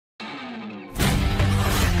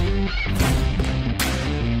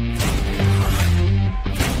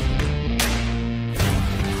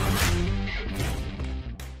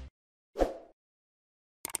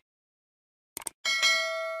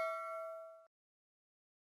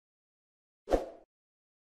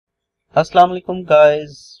Assalamu alaikum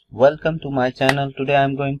guys, welcome to my channel. Today I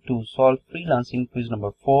am going to solve freelancing quiz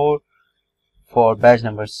number 4 for batch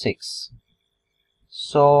number 6.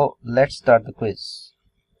 So let's start the quiz.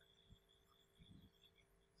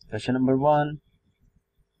 Question number 1.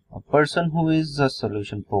 A person who is a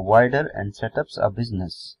solution provider and sets up a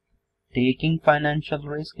business taking financial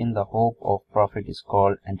risk in the hope of profit is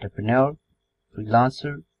called entrepreneur,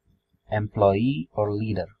 freelancer, employee or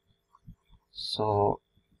leader. So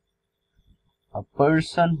a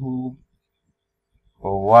person who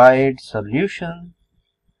provides solution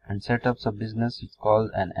and set up a business is called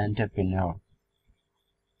an entrepreneur.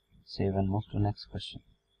 Save and move to next question.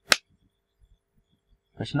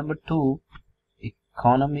 Question number 2.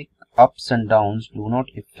 Economic ups and downs do not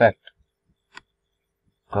affect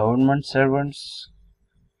government servants,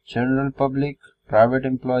 general public, private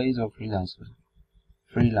employees or freelancers.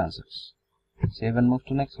 Save and move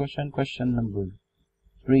to next question. Question number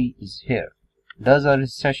 3 is here. Does a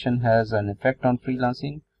recession has an effect on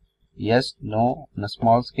freelancing? Yes, no, on a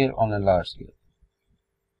small scale, on a large scale.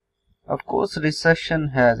 Of course,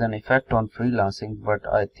 recession has an effect on freelancing, but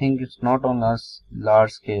I think it's not on a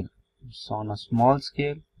large scale. It's on a small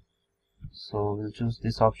scale. So we'll choose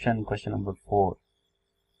this option. Question number 4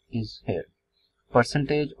 is here.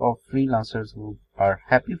 Percentage of freelancers who are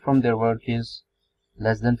happy from their work is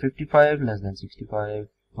less than 55, less than 65,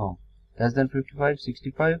 no, less than 55,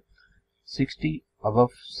 65, 60,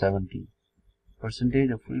 above 70.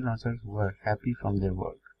 Percentage of freelancers who are happy from their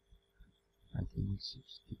work. I think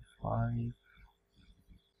 65.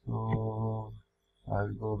 So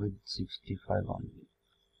I'll go with 65 only.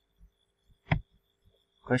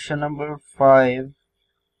 Question number 5.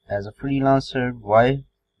 As a freelancer, why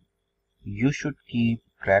you should keep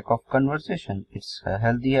track of conversation? It's a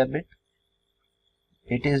healthy habit.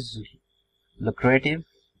 It is lucrative.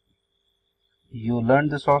 You learn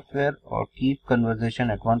the software or keep conversation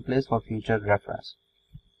at one place for future reference.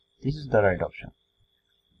 This is the right option.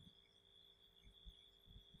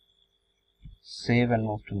 Save and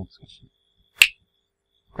move to next question.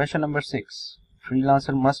 Question number 6.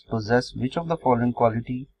 Freelancer must possess which of the following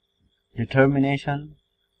quality? Determination,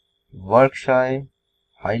 work shy,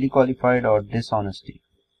 highly qualified or dishonesty.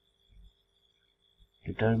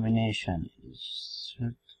 Determination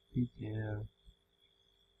should be there.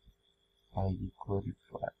 Highly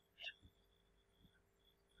qualified.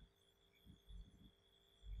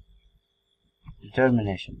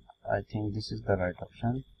 Determination. I think this is the right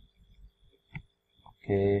option.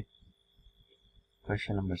 Okay.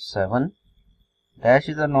 Question number 7. Dash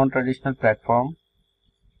is a non-traditional platform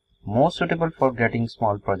most suitable for getting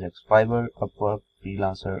small projects. Fiverr, Upwork,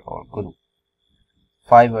 Freelancer or Guru.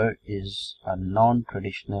 Fiverr is a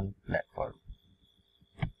non-traditional platform.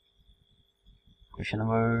 Question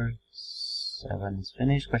number 7 is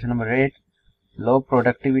finished. Question number 8. Low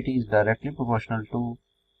productivity is directly proportional to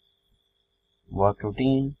work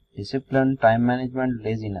routine, discipline, time management,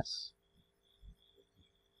 laziness.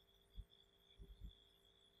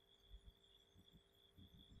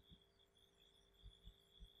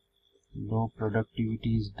 Low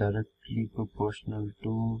productivity is directly proportional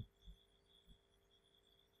to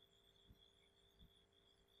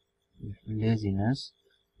laziness.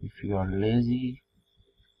 If you are lazy,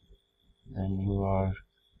 then you are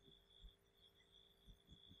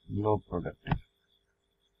low productive.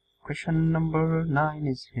 Question number 9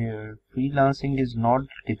 is here. Freelancing is not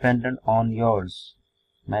dependent on yours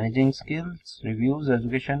managing skills, reviews,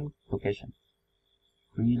 education, location.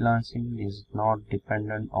 Freelancing is not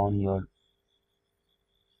dependent on your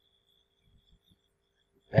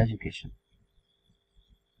education.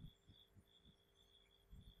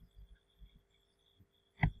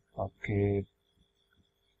 Okay.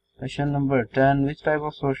 Question number 10. Which type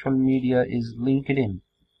of social media is LinkedIn?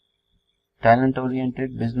 Talent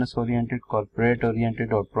oriented, business oriented, corporate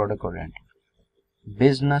oriented or product oriented?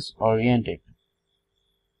 Business oriented.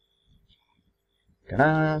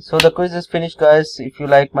 So the quiz is finished guys. If you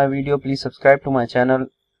like my video, please subscribe to my channel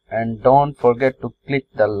and don't forget to click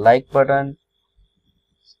the like button.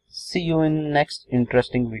 See you in next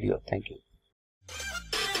interesting video. Thank you.